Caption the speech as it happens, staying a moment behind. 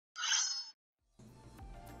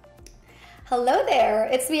Hello there,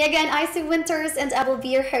 it's me again, Icee Winters, and I will be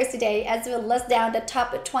your host today as we list down the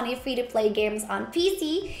top 20 free-to-play games on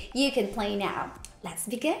PC you can play now. Let's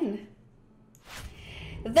begin.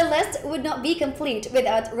 The list would not be complete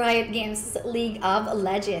without Riot Games' League of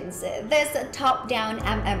Legends. This top-down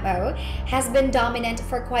MMO has been dominant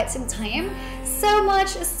for quite some time, so much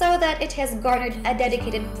so that it has garnered a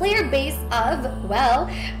dedicated player base of,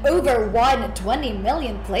 well, over 120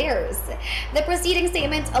 million players. The preceding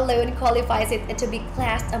statement alone qualifies it to be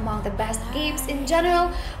classed among the best games in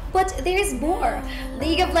general, but there's more.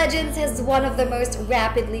 League of Legends has one of the most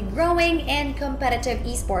rapidly growing and competitive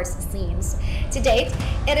esports scenes. To date,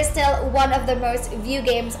 it is still one of the most viewed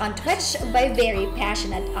games on Twitch by very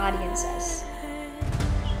passionate audiences.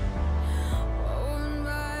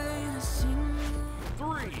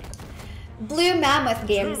 Blue Mammoth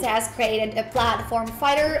Games has created a platform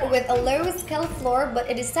fighter with a low skill floor but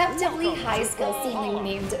a deceptively high skill ceiling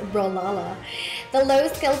named Brawlhalla. The low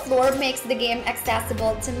skill floor makes the game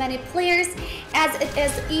accessible to many players as it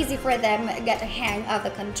is easy for them to get a hang of the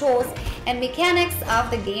controls and mechanics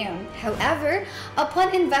of the game. However,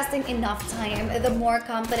 upon investing enough time, the more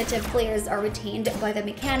competitive players are retained by the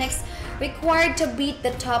mechanics required to beat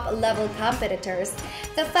the top level competitors.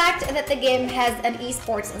 The fact that the game has an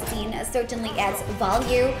esports scene certainly adds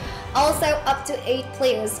value. Also, up to 8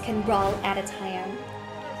 players can brawl at a time.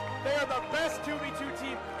 They are the best 2v2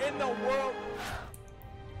 team in the world.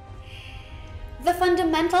 The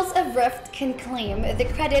fundamentals of Rift can claim the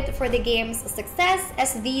credit for the game's success,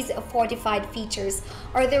 as these fortified features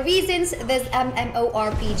are the reasons this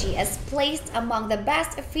MMORPG is placed among the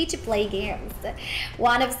best free-to-play games.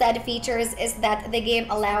 One of said features is that the game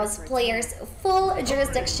allows players full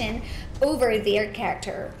jurisdiction over their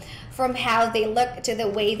character, from how they look to the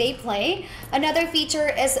way they play. Another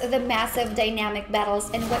feature is the massive dynamic battles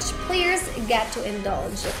in which players get to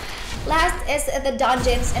indulge. Last is the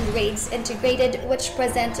dungeons and raids integrated, which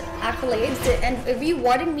present accolades and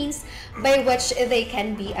rewarding means by which they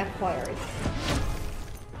can be acquired.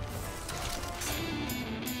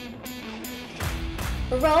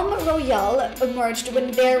 Realm Royale emerged when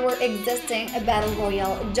there were existing battle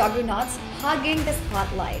royale juggernauts hogging the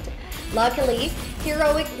spotlight. Luckily,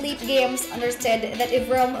 Heroic Leap Games understood that if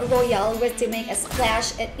Realm Royale was to make a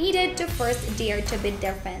splash, it needed to first dare to be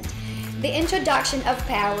different. The introduction of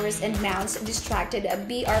powers and mounts distracted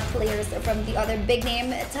BR players from the other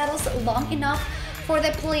big-name titles long enough for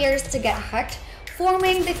the players to get hooked,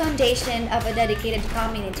 forming the foundation of a dedicated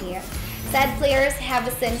community. Said players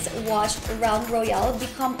have since watched Realm Royale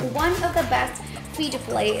become one of the best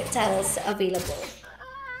free-to-play titles available.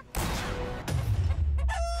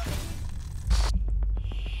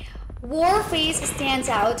 Warface stands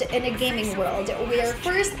out in a gaming world where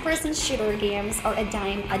first-person shooter games are a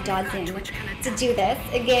dime a dozen. To do this,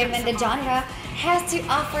 a game in the genre has to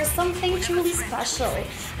offer something truly special.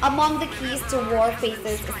 Among the keys to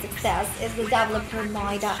Warface's success is the developer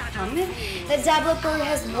Moi.com. The developer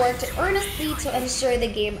has worked earnestly to ensure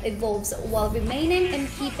the game evolves while remaining in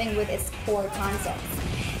keeping with its core concepts.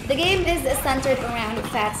 The game is centered around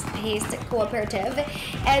fast-paced, cooperative,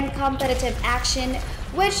 and competitive action,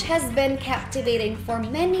 which has been captivating for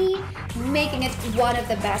many, making it one of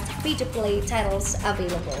the best free-to-play titles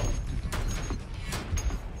available.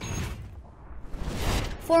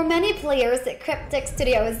 For many players, Cryptic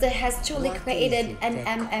Studios has truly created an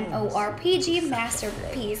MMORPG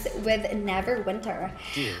masterpiece with Neverwinter.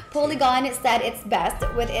 Polygon said it's best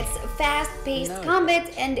with its fast-paced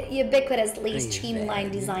combat and ubiquitously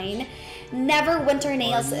streamlined design. Neverwinter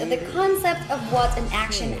nails the concept of what an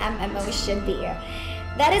action MMO should be.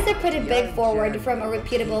 That is a pretty big forward from a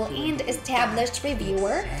reputable and established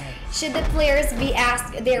reviewer. Should the players be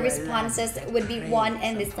asked, their responses would be one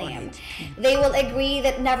and the same. They will agree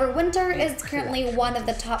that Neverwinter is currently one of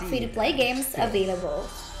the top free-to-play games available.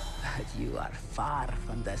 But you are far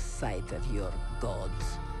from the sight of your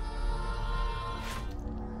gods.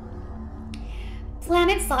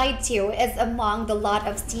 PlanetSide 2 is among the lot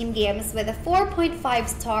of Steam games with a 4.5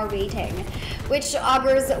 star rating, which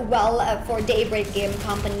augurs well for Daybreak Game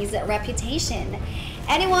Company's reputation.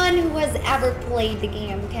 Anyone who has ever played the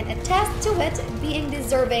game can attest to it being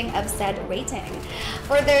deserving of said rating.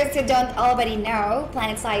 For those who don't already know,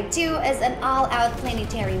 PlanetSide 2 is an all-out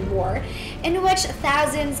planetary war in which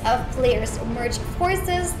thousands of players merge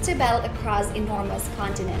forces to battle across enormous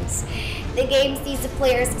continents. The game sees the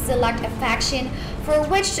players select a faction for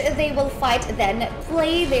which they will fight, then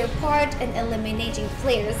play their part in eliminating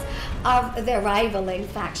players of the rivaling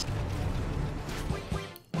faction.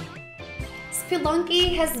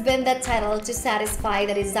 Spelunky has been the title to satisfy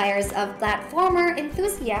the desires of platformer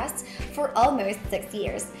enthusiasts for almost 6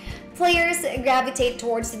 years. Players gravitate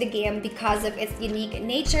towards the game because of its unique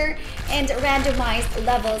nature and randomized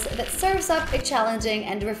levels that serves up a challenging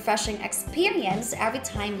and refreshing experience every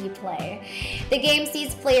time you play. The game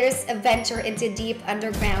sees players venture into deep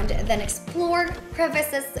underground, then explore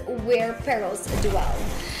crevices where perils dwell.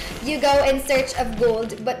 You go in search of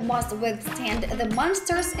gold but must withstand the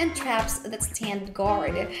monsters and traps that stand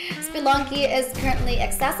guard. Spelunky is currently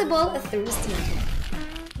accessible through Steam.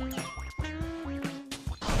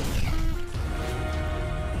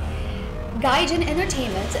 Gaijin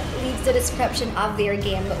Entertainment leads the description of their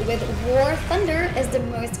game with War Thunder as the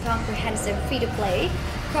most comprehensive free-to-play,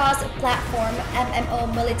 cross-platform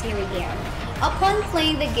MMO military game. Upon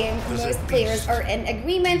playing the game, most players are in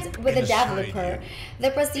agreement with the developer.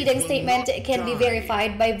 The preceding statement can be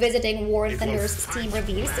verified by visiting War Thunder's Steam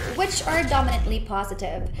reviews, which are dominantly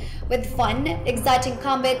positive. With fun, exciting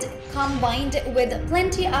combat combined with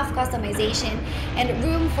plenty of customization and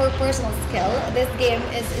room for personal skill, this game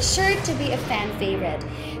is sure to be a fan favorite,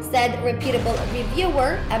 said reputable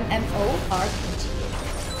reviewer MMORPG.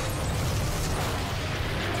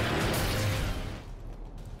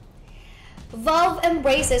 Valve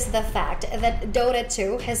embraces the fact that Dota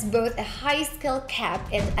 2 has both a high skill cap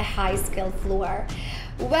and a high skill floor.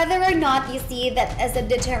 Whether or not you see that as a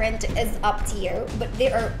deterrent is up to you, but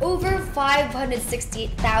there are over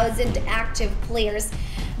 568,000 active players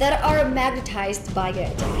that are magnetized by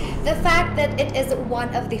it. The fact that it is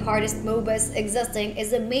one of the hardest MOBAs existing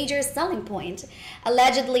is a major selling point.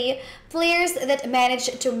 Allegedly, players that manage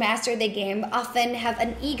to master the game often have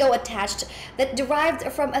an ego attached that derived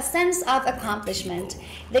from a sense of accomplishment.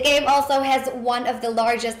 The game also has one of the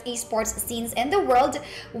largest esports scenes in the world,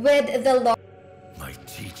 with the my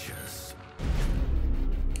teachers.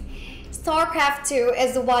 StarCraft 2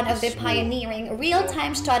 is one of the pioneering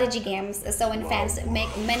real-time strategy games, so when fans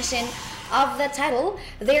make mention of the title,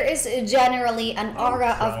 there is generally an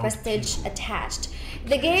aura of prestige attached.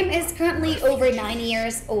 The game is currently over 9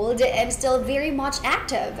 years old and still very much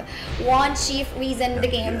active. One chief reason the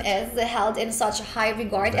game is held in such high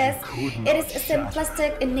regard is it is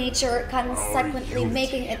simplistic in nature, consequently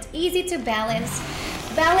making it easy to balance.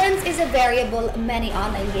 Balance is a variable many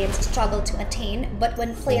online games struggle to attain, but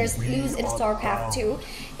when players lose in StarCraft 2,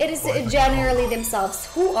 it is generally themselves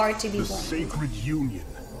who are to be blamed. The sacred union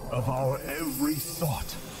of our every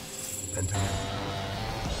thought and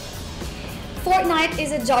Fortnite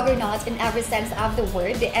is a juggernaut in every sense of the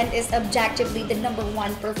word and is objectively the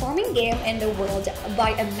 #1 performing game in the world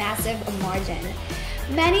by a massive margin.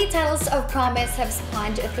 Many titles of promise have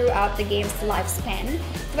spawned throughout the game's lifespan,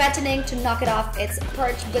 threatening to knock it off its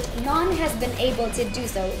perch, but none has been able to do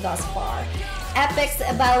so thus far. Epic's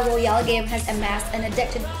Battle Royale game has amassed an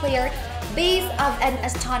addicted player base of an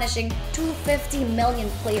astonishing 250 million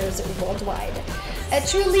players worldwide. A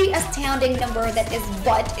truly astounding number that is,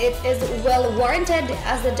 but it is well warranted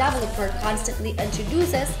as the developer constantly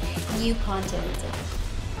introduces new content.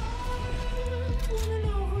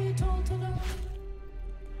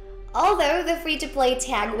 Although the free-to-play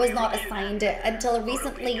tag was not assigned until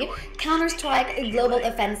recently, Counter-Strike Global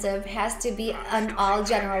Offensive has to be on all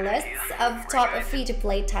general lists of top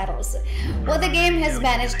free-to-play titles. What the game has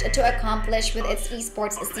managed to accomplish with its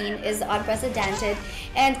esports scene is unprecedented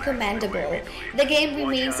and commendable. The game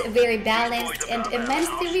remains very balanced and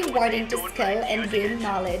immensely rewarding to skill and game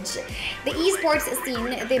knowledge. The esports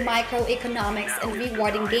scene, the microeconomics, and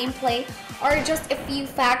rewarding gameplay are just a few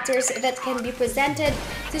factors that can be presented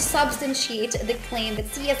to substantiate the claim that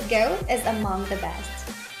CSGO is among the best.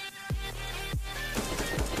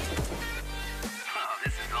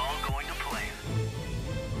 this is all going to plan.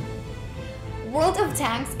 World of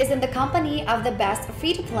Tanks is in the company of the best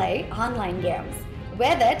free-to-play online games.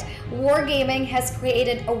 With it, Wargaming has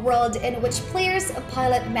created a world in which players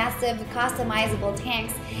pilot massive customizable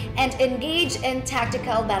tanks and engage in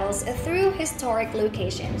tactical battles through historic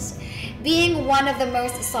locations. Being one of the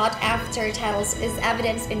most sought-after titles is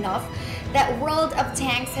evidence enough that World of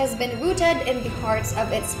Tanks has been rooted in the hearts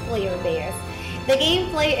of its player base. The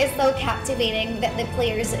gameplay is so captivating that the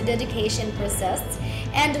player's dedication persists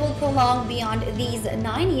and will prolong beyond these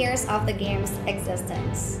 9 years of the game's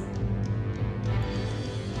existence.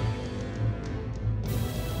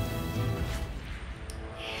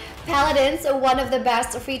 Paladins, one of the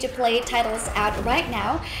best free-to-play titles out right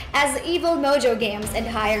now, as Evil Mojo Games and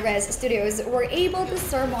Hi-Res Studios were able to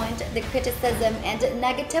surmount the criticism and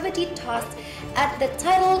negativity tossed at the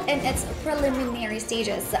title in its preliminary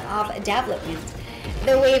stages of development.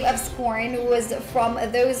 The wave of scorn was from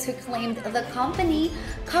those who claimed the company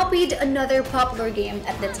copied another popular game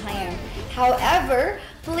at the time. However,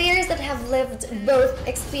 players that have lived both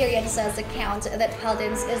experiences account that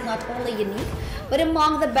Paladins is not only unique, but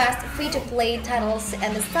among the best free-to-play titles,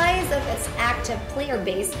 and the size of its active player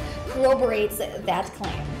base corroborates that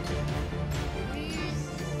claim.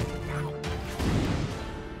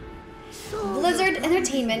 Blizzard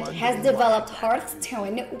Entertainment has developed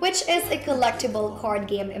Hearthstone, which is a collectible card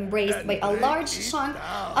game embraced by a large chunk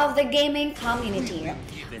of the gaming community.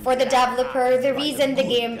 For the developer, the reason the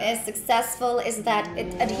game is successful is that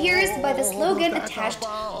it adheres by the slogan attached,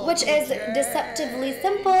 which is deceptively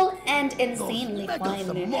simple and insanely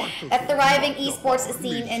fun. A thriving esports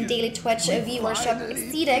scene and daily Twitch viewership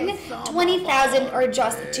exceeding 20,000 are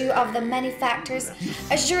just two of the many factors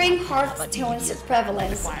assuring Hearthstone's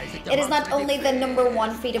prevalence. It is not only the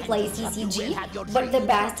 #1 free-to-play CCG, but the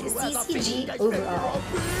best CCG overall.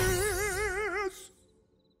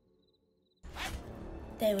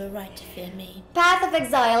 They were right to fear me. Path of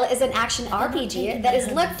Exile is an action RPG that is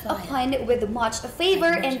looked upon with much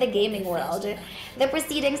favor in the gaming world. The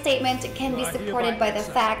preceding statement can be supported by the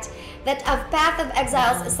fact that of Path of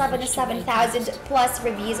Exile's 77,000 plus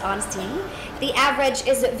reviews on Steam, the average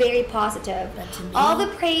is very positive. All the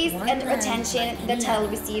praise and attention the title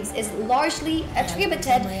receives is largely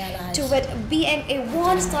attributed to it being a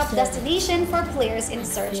one-stop destination for players in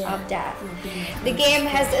search of death. The game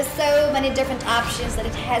has so many different options that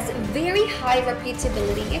it has very high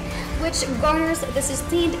repeatability, which garners the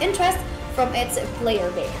sustained interest from its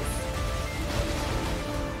player base.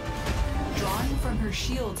 Drawing from her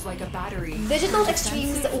shields like a battery. Digital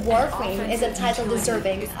Extreme's Warframe is a title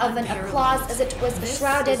deserving of an applause, as it was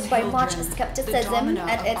shrouded by much skepticism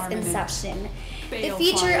at its inception. The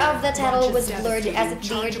future of the title was blurred as it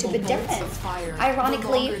appeared to be different.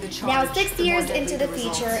 Ironically, now 6 years into the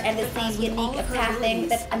future, and the same unique pathing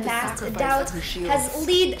that amassed doubt has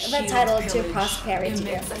led the title to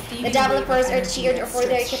prosperity. The developers are cheered for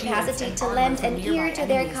their capacity to lend an ear to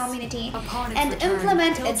their community and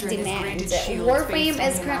implement its demands. Warframe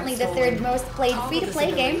is currently the third most played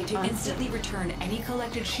free-to-play game to instantly return any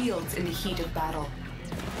collected shields in the heat of battle.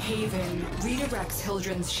 Haven redirects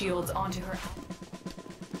Hildren's shields onto her.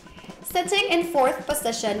 Sitting in 4th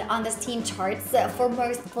position on the Steam charts for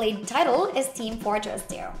most played title is Team Fortress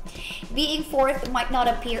 2. Being 4th might not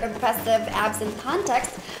appear impressive absent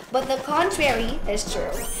context, but the contrary is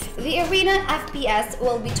true. The Arena FPS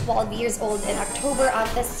will be 12 years old in October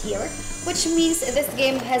of this year, which means this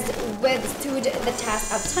game has withstood the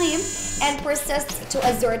test of time and persists to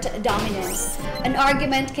assert dominance. An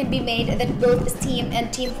argument can be made that both Steam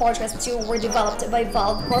and Team Fortress 2 were developed by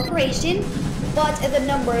Valve Corporation, but the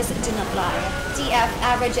numbers do not lie. TF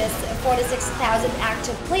averages 46,000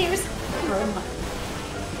 active players per month.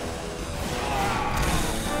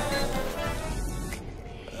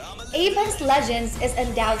 Apex Legends is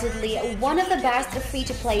undoubtedly one of the best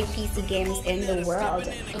free-to-play PC games in the world.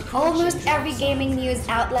 Almost every gaming news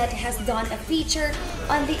outlet has done a feature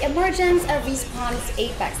on the emergence of Respawn's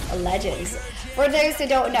Apex Legends. For those who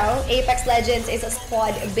don't know, Apex Legends is a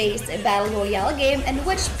squad-based battle royale game in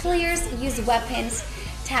which players use weapons,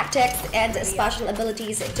 tactics, and special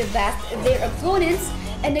abilities to best their opponents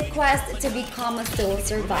in a quest to become sole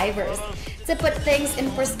survivors. To put things in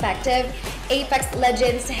perspective, Apex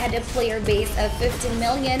Legends had a player base of 15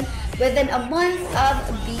 million within a month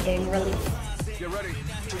of being released. Get ready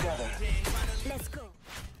to rumble. Let's go.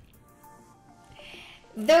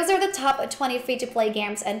 Those are the top 20 free-to-play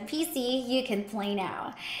games on PC you can play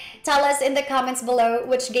now. Tell us in the comments below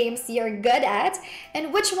which games you're good at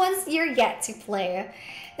and which ones you're yet to play.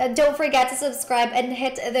 Don't forget to subscribe and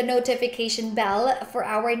hit the notification bell for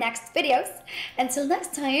our next videos. Until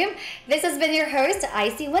next time, this has been your host,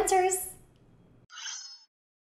 Icee Winters.